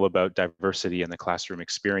intentional about diversity in the classroom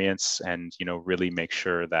experience, and, really make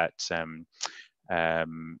sure that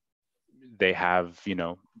they have,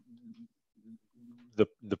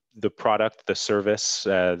 the product, the service,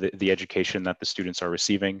 the education that the students are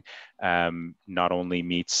receiving not only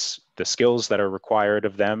meets the skills that are required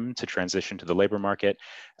of them to transition to the labor market,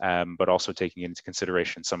 but also taking into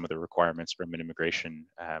consideration some of the requirements from an immigration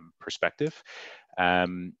perspective.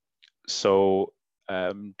 So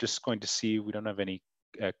just going to see, we don't have any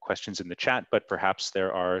questions in the chat, but perhaps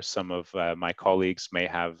there are some of my colleagues may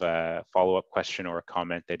have a follow-up question or a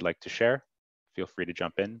comment they'd like to share. Feel free to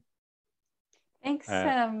jump in. Thanks.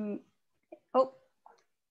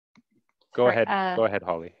 Go ahead,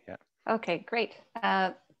 Holly. Yeah. Okay, great.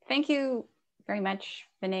 Thank you very much,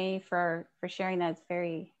 Vinay, for sharing that. It's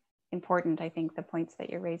very important, I think, the points that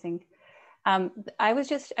you're raising. I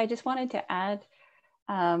just wanted to add,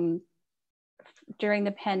 during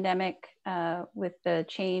the pandemic, with the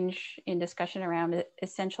change in discussion around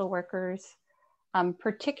essential workers,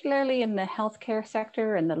 particularly in the healthcare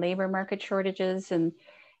sector and the labor market shortages, and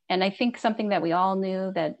I think something that we all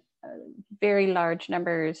knew, that very large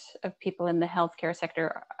numbers of people in the healthcare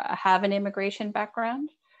sector have an immigration background.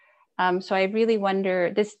 So I really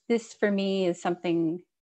wonder, this for me is something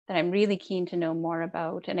that I'm really keen to know more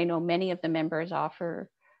about. And I know many of the members offer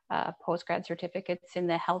postgrad certificates in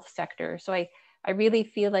the health sector. So I really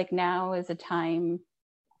feel like now is a time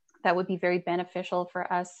that would be very beneficial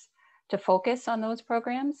for us to focus on those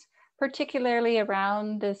programs, particularly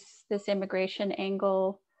around this immigration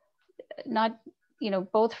angle, not,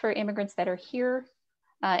 both for immigrants that are here,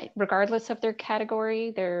 regardless of their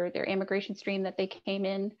category, their immigration stream that they came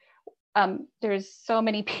in. There's so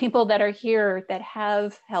many people that are here that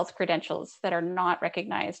have health credentials that are not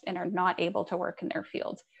recognized and are not able to work in their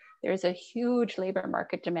field. There's a huge labor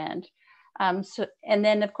market demand. And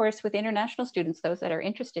then of course, with international students, those that are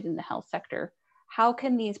interested in the health sector, how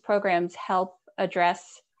can these programs help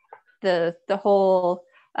address the whole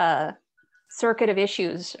circuit of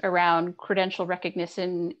issues around credential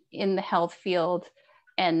recognition in the health field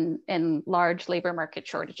and large labor market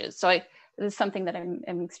shortages? So this is something that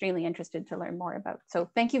I'm extremely interested to learn more about. So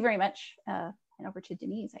thank you very much. And over to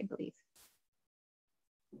Denise, I believe.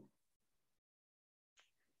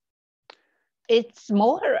 it's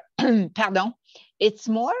more, pardon, it's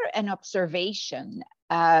more an observation.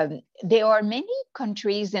 There are many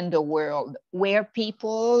countries in the world where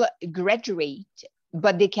people graduate,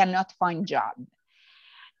 but they cannot find jobs.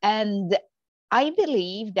 And I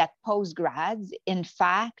believe that postgrads, in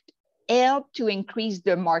fact, help to increase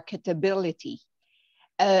their marketability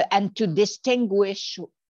and to distinguish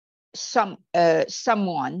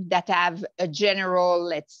someone that have a general,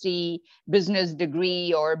 let's say, business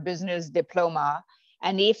degree or business diploma.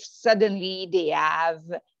 And if suddenly they have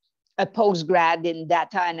a postgrad in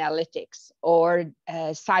data analytics or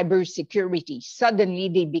cybersecurity, suddenly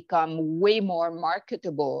they become way more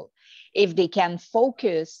marketable if they can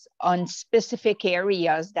focus on specific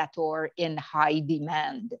areas that are in high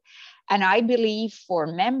demand. And I believe for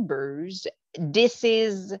members, this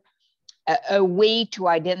is a way to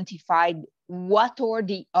identify what are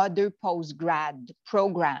the other postgrad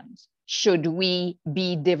programs should we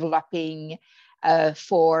be developing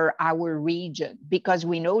for our region, because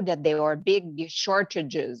we know that there are big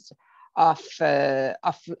shortages of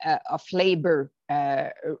labor,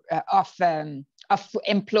 of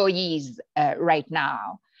employees right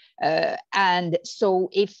now. And so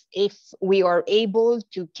if we are able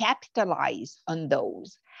to capitalize on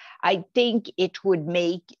those, I think it would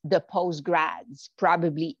make the postgrads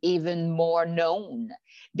probably even more known,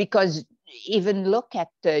 because even look at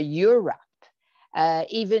Europe,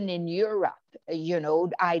 even in Europe, you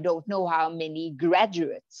know, I don't know how many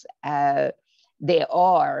graduates there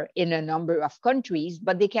are in a number of countries,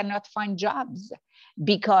 but they cannot find jobs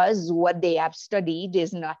because what they have studied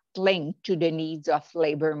is not linked to the needs of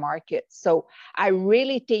labor markets. So I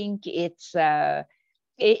really think it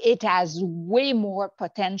has way more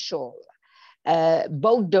potential,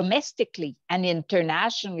 both domestically and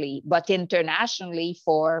internationally, but internationally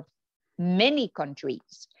for many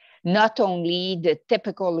countries, not only the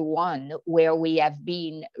typical one where we have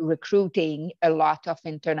been recruiting a lot of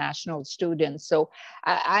international students. So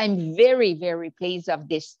I'm very, very pleased of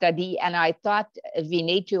this study. And I thought,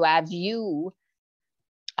 Vinay, to have you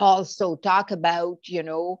also talk about, you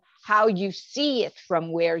know, how you see it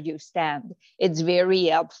from where you stand. It's very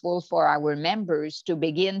helpful for our members to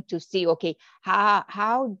begin to see, okay,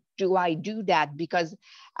 how do I do that? Because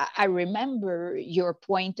I remember your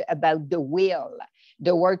point about the will,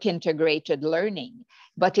 the work integrated learning.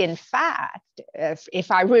 But in fact,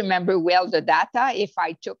 if I remember well the data, if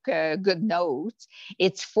I took good notes,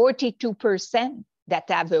 it's 42% that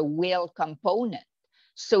have a will component.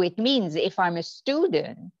 So it means if I'm a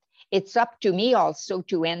student, it's up to me also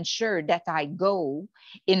to ensure that I go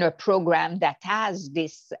in a program that has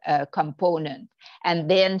this component. And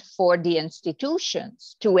then for the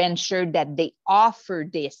institutions to ensure that they offer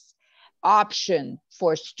this option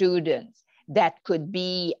for students that could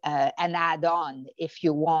be an add-on if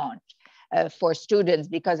you want for students,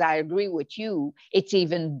 because I agree with you, it's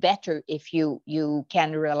even better if you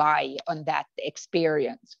can rely on that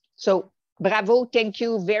experience. So bravo, thank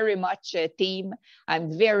you very much, team.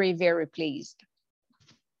 I'm very, very pleased.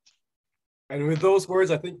 And with those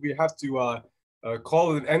words, I think we have to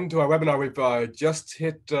call an end to our webinar. We've just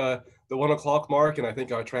hit the 1 o'clock mark, and I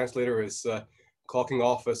think our translator is clocking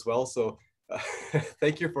off as well. So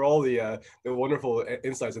thank you for all the wonderful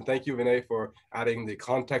insights. And thank you, Vinay, for adding the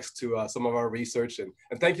context to some of our research. And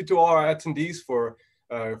thank you to all our attendees for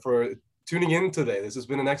tuning in today. This has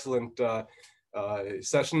been an excellent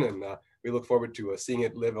session, and we look forward to seeing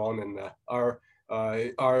it live on in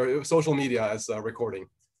our social media as a recording.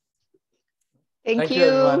 Thank you.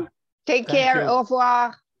 Everyone. Take care. Au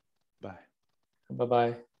revoir. Bye.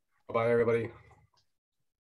 Bye-bye. Bye-bye, everybody.